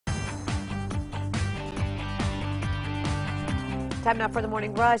Time now for the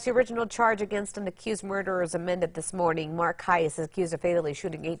morning rush. The original charge against an accused murderer is amended this morning. Mark Heiss is accused of fatally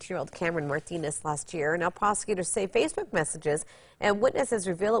shooting 18-year-old Cameron Martinez last year. Now prosecutors say Facebook messages and witnesses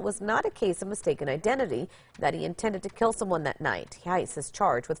reveal it was not a case of mistaken identity, that he intended to kill someone that night. Heiss is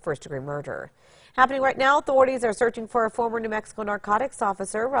charged with first-degree murder. Happening right now, authorities are searching for a former New Mexico narcotics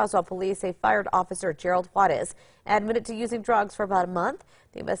officer. Roswell police say fired officer Gerald Juarez admitted to using drugs for about a month.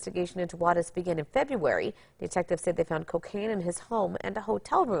 The investigation into Juarez began in February. Detectives said they found cocaine in his home and a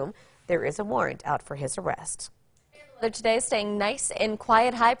hotel room. There is a warrant out for his arrest. Weather today is staying nice and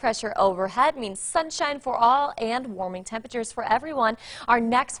quiet. High pressure overhead means sunshine for all and warming temperatures for everyone. Our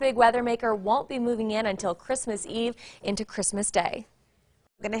next big weather maker won't be moving in until Christmas Eve into Christmas Day.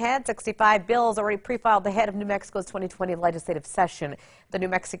 Looking ahead, 65 bills already pre-filed ahead of New Mexico's 2020 legislative session. The New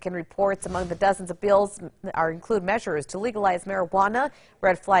Mexican reports among the dozens of bills include measures to legalize marijuana,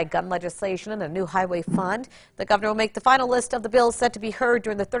 red flag gun legislation, and a new highway fund. The governor will make the final list of the bills set to be heard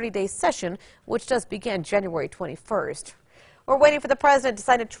during the 30-day session, which does begin January 21st. We're waiting for the president to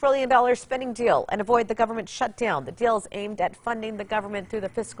sign a $1 trillion spending deal and avoid the government shutdown. The deal is aimed at funding the government through the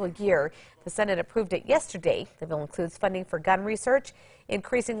fiscal year. The Senate approved it yesterday. The bill includes funding for gun research,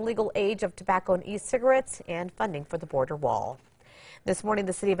 increasing legal age of tobacco and e-cigarettes, and funding for the border wall. This morning,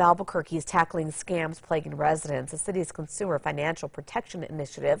 the city of Albuquerque is tackling scams plaguing residents. The city's Consumer Financial Protection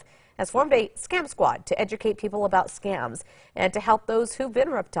Initiative has formed a scam squad to educate people about scams and to help those who've been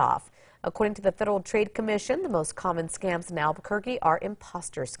ripped off. According to the Federal Trade Commission, the most common scams in Albuquerque are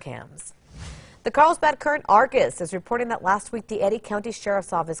imposter scams. The Carlsbad Current-Argus is reporting that last week the Eddy County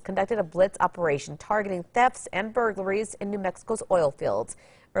Sheriff's Office conducted a blitz operation targeting thefts and burglaries in New Mexico's oil fields.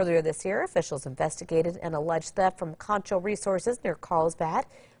 Earlier this year, officials investigated an alleged theft from Concho Resources near Carlsbad.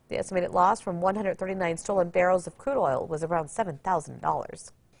 The estimated loss from 139 stolen barrels of crude oil was around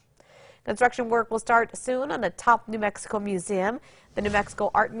 $7,000. Construction work will start soon on a top New Mexico museum. The New Mexico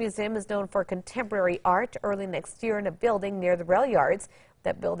Art Museum is known for contemporary art. Early next year in a building near the rail yards.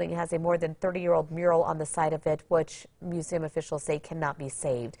 That building has a more than 30-year-old mural on the side of it, which museum officials say cannot be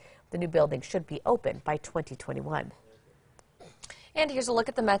saved. The new building should be open by 2021. And here's a look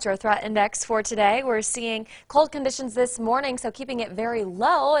at the Metro Threat Index for today. We're seeing cold conditions this morning, so keeping it very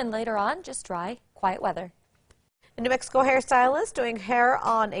low, and later on, just dry, quiet weather. A New Mexico hairstylist doing hair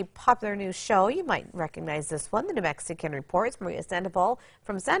on a popular new show. You might recognize this one. The New Mexican reports Maria Sandoval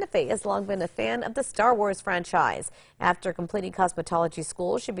from Santa Fe has long been a fan of the Star Wars franchise. After completing cosmetology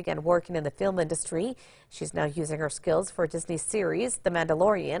school, she began working in the film industry. She's now using her skills for Disney's series, The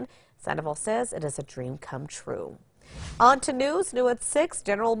Mandalorian. Sandoval says it is a dream come true. On to news. New at 6,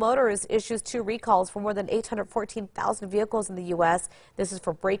 General Motors issues 2 recalls for more than 814,000 vehicles in the U.S. This is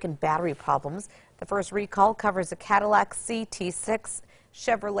for brake and battery problems. The first recall covers the Cadillac CT6,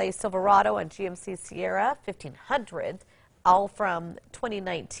 Chevrolet Silverado, and GMC Sierra 1500, all from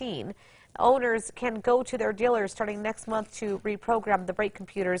 2019. Owners can go to their dealers starting next month to reprogram the brake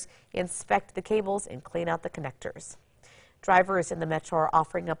computers, inspect the cables, and clean out the connectors. Drivers in the metro are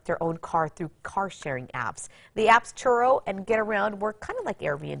offering up their own car through car-sharing apps. The apps Turo and Get Around work kind of like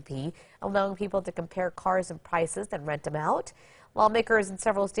Airbnb, allowing people to compare cars and prices and rent them out. Lawmakers in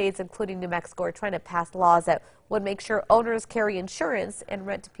several states, including New Mexico, are trying to pass laws that would make sure owners carry insurance and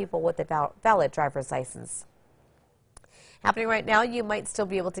rent to people with a valid driver's license. Happening right now, you might still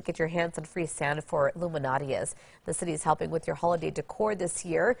be able to get your hands on free sand for Illuminatias. The city is helping with your holiday decor this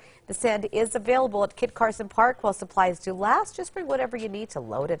year. The sand is available at Kit Carson Park while supplies do last. Just bring whatever you need to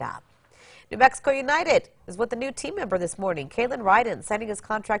load it up. New Mexico United is with a new team member this morning. Kalen Ryden signing his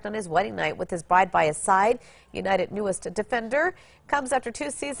contract on his wedding night with his bride by his side. United newest defender comes after 2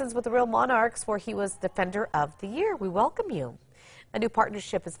 seasons with the Real Monarchs where he was Defender of the Year. We welcome you. A new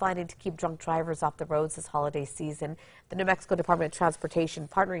partnership is fighting to keep drunk drivers off the roads this holiday season. The New Mexico Department of Transportation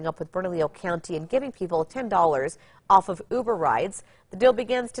partnering up with Bernalillo County and giving people $10 off of Uber rides. The deal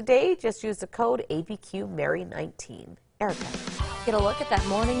begins today. Just use the code ABQMary19. Erica. Get a look at that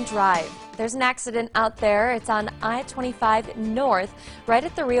morning drive. There's an accident out there. It's on I-25 North, right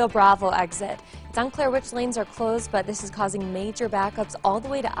at the Rio Bravo exit. It's unclear which lanes are closed, but this is causing major backups all the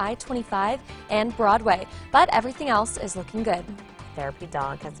way to I-25 and Broadway. But everything else is looking good. Therapy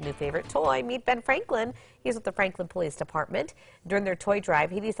dog has a new favorite toy. Meet Ben Franklin. He's with the Franklin Police Department. During their toy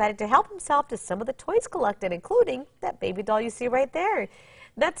drive, he decided to help himself to some of the toys collected, including that baby doll you see right there.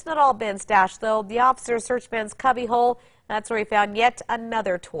 That's not all Ben's stash, though. The officers searched Ben's cubbyhole. That's where he found yet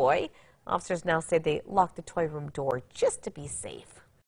another toy. Officers now say they locked the toy room door just to be safe.